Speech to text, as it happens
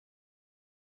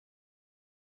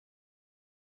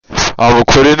I'm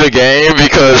quitting the game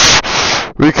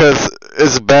because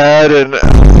it's bad and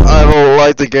I don't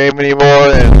like the game anymore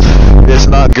and it's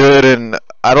not good and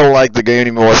I don't like the game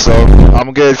anymore. So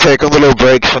I'm gonna take a little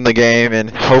break from the game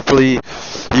and hopefully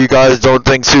you guys don't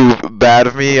think too bad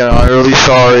of me. And I'm really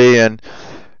sorry and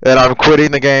I'm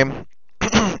quitting the game.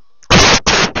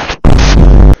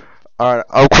 Alright,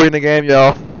 I'm quitting the game,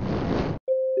 y'all.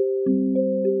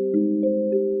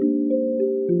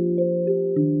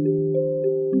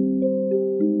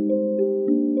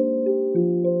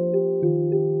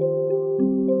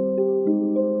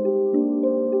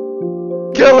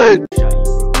 Kill it!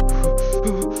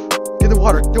 Get in the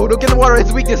water. No, get in the water.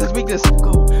 It's weakness. It's weakness.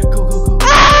 Go.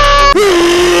 Ah!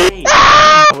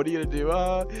 Ah! What are you gonna do?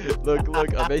 Look.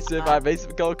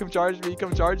 Evasive. Go. Come charge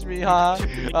me. Huh?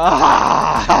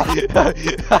 Ah!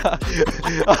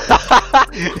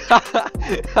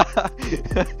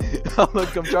 Look,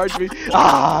 come charge me.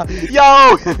 Ah!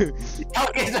 Yo!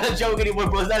 It's not a joke anymore,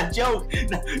 bro. It's not a joke.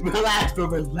 Relax, bro.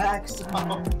 Relax.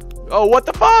 Oh, what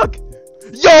the fuck?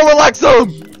 Yo, relax some!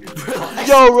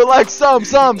 Yo, relax some!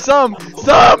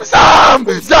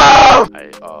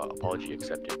 Apology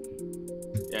accepted.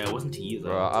 Yeah, it wasn't to you,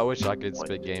 though. Bro, I wish I could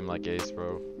spit game like Ace,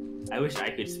 bro. I wish I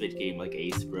could spit game like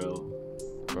Ace, bro.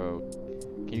 Bro,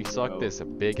 can you suck this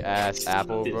big ass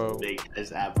apple, bro? This big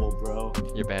ass apple, bro.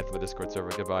 You're banned from the Discord server.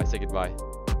 Goodbye. Say goodbye.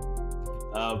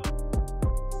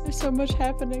 There's so much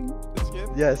happening.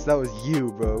 Yes, that was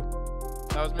you, bro.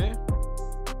 That was me?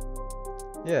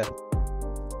 Yeah.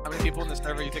 How many people in the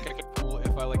server you think I could fool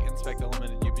if I like inspect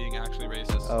element and you being actually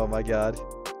racist? Oh my god.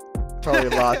 Probably a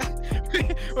lot.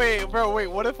 wait,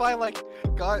 what if I like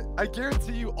I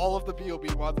guarantee you all of the BOB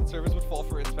modded servers would fall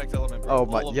for inspect element, bro. Oh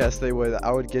my, yes they would.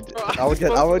 I would get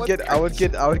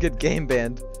game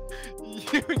banned.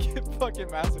 You would get fucking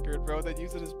massacred, bro. They'd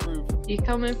use it as proof. You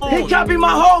coming for He copied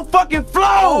my whole fucking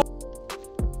flow!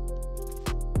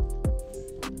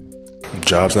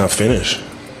 Job's not finished.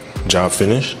 Job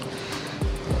finished?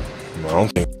 I don't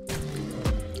think.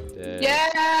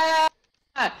 Yeah!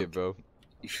 Hey, bro.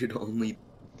 You should only.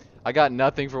 I got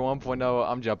nothing for 1.0.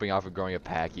 I'm jumping off of growing a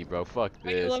packy, bro. Fuck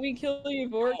this. Let me kill you,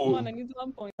 Vort. Come on, I need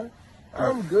 1 point.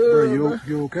 I'm good. Bro,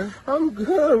 you okay? I'm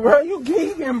good, bro. You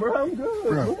geeking, bro. I'm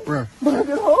good. Bro. But I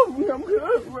get hungry. I'm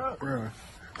good, bro. Bro.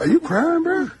 Are you crying,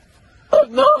 bro?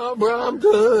 No, bro. I'm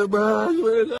good, bro. I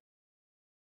swear to God.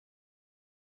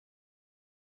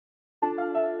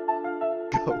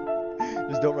 Go.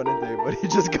 Just don't run into anybody.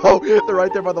 Just go. They're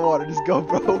right there by the water. Just go,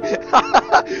 bro.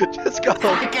 Just go.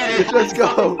 Just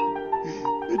go.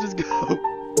 Just go.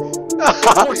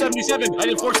 477. I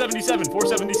did 477.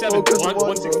 477.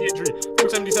 160 injury.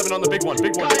 477 on the big one.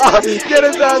 Big one. Get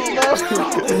his ass, bro.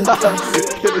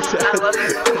 Get his ass.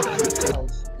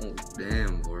 Oh,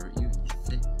 damn, Vort. You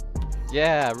sick.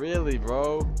 Yeah, really,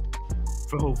 bro.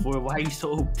 Bro, Vort, why are you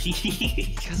so OP?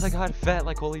 Because I got fat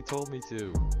like Holy told me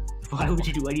to. Why would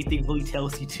you do anything Holy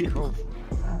tells you to? Bro.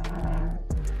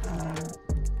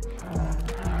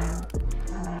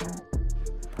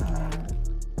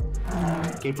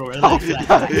 Okay, bro, relax.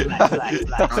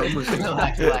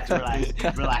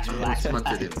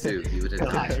 Hunted him too. He would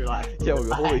have Relax. Yo,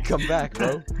 Holy, come back,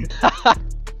 bro.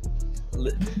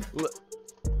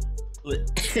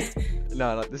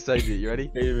 No, this is how you do it. You ready?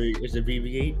 Is it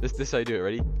BB-8? This is how you do it.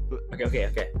 Ready?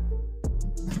 Okay.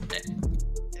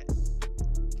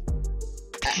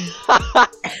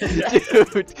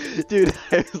 dude,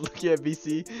 I was looking at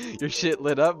BC, your shit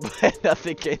lit up, but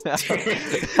nothing came out.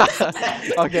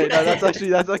 Okay, no, that's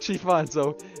actually fun.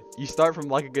 So you start from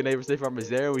like a good neighbor, safe farm is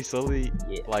there. We slowly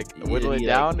whittle it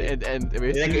down, and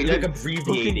we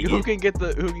see who can get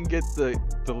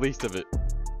the least of it.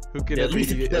 Who can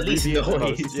abbreviate the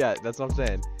most? Yeah, that's what I'm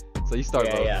saying. So you start,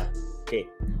 bro. Yeah. Okay.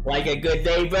 Like a good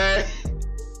neighbor.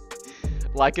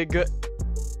 Like a good.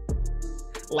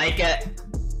 Like a.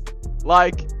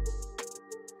 Like.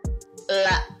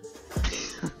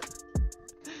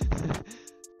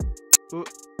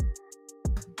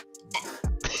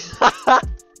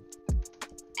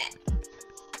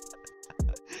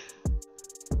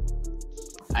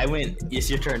 I win. It's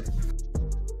your turn.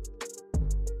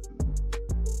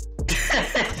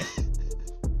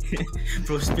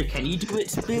 Bro, spit. Can you do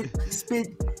it? Spit.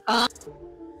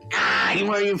 You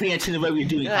weren't even paying attention to what we were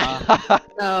doing.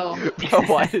 No. Bro,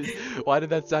 why did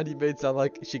that sound you made sound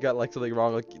like she got like something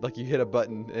wrong? Like you hit a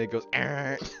button and it goes.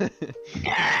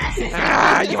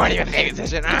 You weren't even paying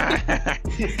attention.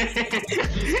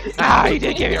 You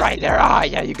did get me right there.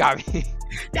 Yeah, you got me.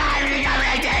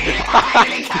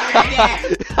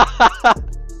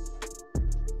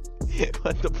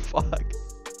 What the fuck?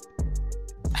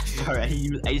 Alright,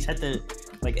 I just had to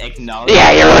Like acknowledge.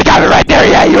 Yeah, you really got me right there.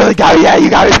 Yeah, you really got me. Yeah, you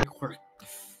got me.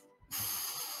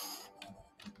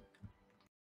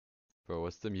 Bro,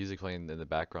 what's the music playing in the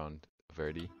background,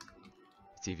 Verdi?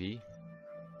 TV?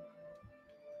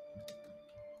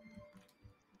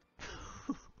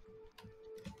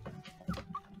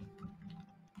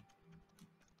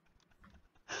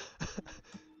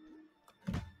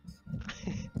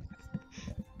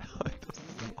 What the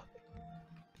fuck?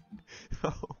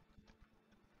 No.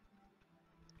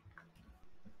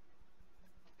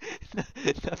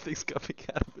 Nothing's coming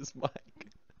out of his mic.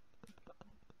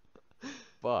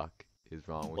 Fuck is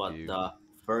wrong with What you? the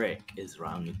frick is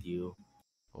wrong with you?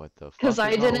 What the fuck? Because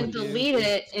I is wrong didn't with you? delete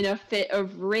it in a fit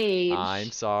of rage.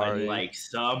 I'm sorry. Unlike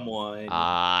someone.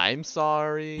 I'm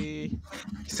sorry.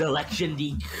 Selection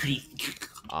decrease.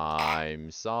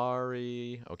 I'm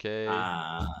sorry. Okay.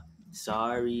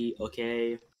 Sorry.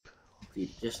 Okay.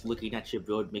 Just looking at your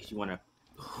build makes you wanna.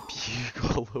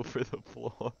 Puke all over the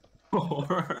floor.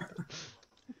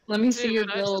 Let me see your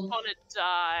Dude, I just build. want to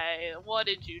die. What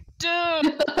did you do?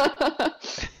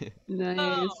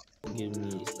 Nice.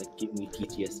 Give me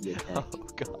PTSD attack. Oh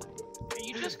god. Are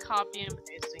you just copy and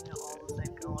pasting all the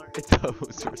same color?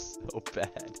 Those are so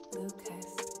bad.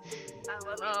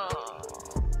 No.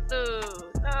 Dude,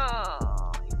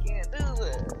 no. You can't do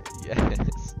that.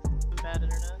 Yes. Bad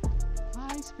internet.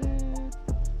 Hi, Spit.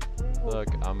 Look,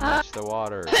 I'm much the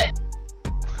water.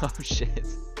 Oh shit.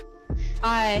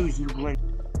 Hi.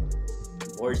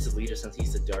 Vort's the leader since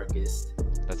he's the darkest.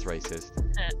 That's racist.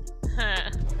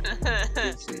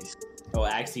 Oh,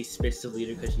 actually, Spit's the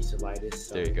leader because she's the lightest.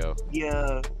 So. There you go.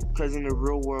 Yeah, because in the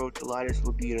real world, the lightest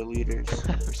would be the leaders.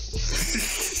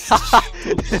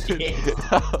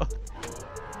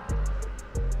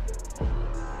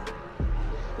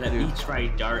 Let me try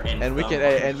dart and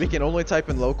we can only type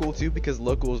in local too because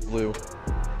local is blue.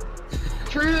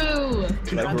 True.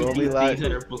 Like we're only allowed.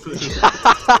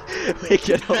 We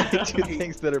can only do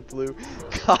things that are blue.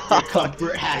 Your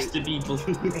comfort has to be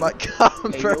blue. My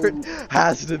comfort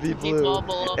has to be blue.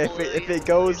 If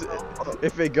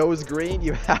it goes green,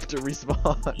 you have to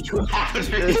respawn. You have to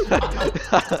respawn.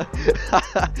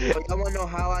 I wanna know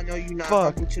how I know you're not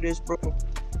fucking to this, bro.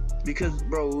 Because,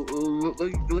 bro,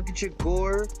 look at your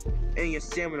gore and your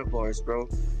stamina bars, bro.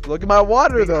 Look at my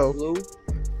water though. Blue.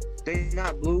 They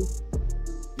not blue.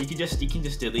 You can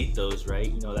just delete those, right?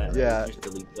 You know that. Yeah. Right? Just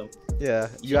delete them. Yeah.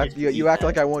 You act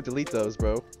like I won't delete those,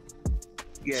 bro.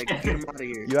 Yeah, get them out of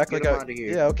here. You act like out of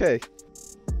here. Yeah. Okay.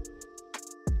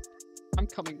 I'm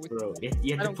coming with Bro, you.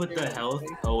 you have to put the health.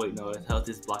 Oh wait, no, the health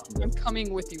is blocking them. I'm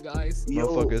coming with you guys.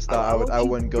 Motherfuckers thought I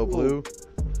wouldn't go blue.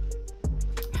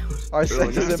 Our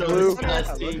sex is in blue.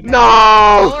 No!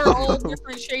 All are all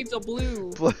different shades of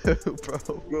blue. Blue,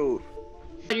 bro. Bro.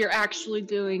 You're actually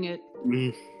doing it.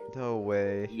 No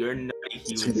way. You're not a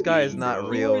human. This guy is not bro.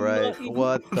 real, right?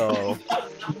 What the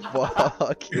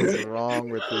fuck is wrong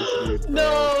with this dude, bro?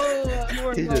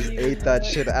 No! He just ate that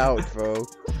shit out, bro.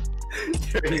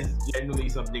 There is genuinely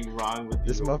something wrong with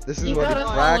This you. is You what he gotta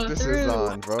follow practices through.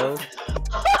 on, bro.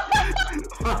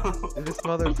 This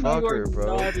motherfucker,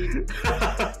 bro.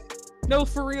 No,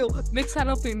 for real. Mix that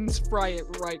up and fry it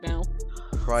right now.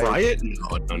 Fry it?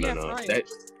 No. Yeah, fry it.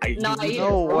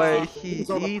 No way he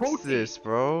eats this,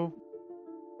 bro.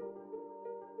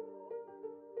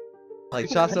 Like,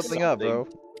 chop something up, bro.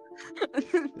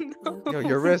 Yo,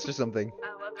 your wrist or something.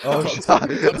 Oh, shit.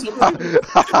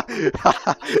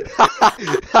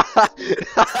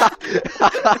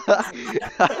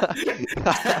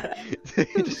 He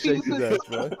just shakes his ass,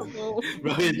 bro.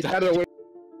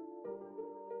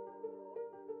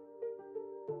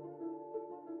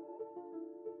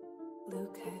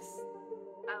 Lucas.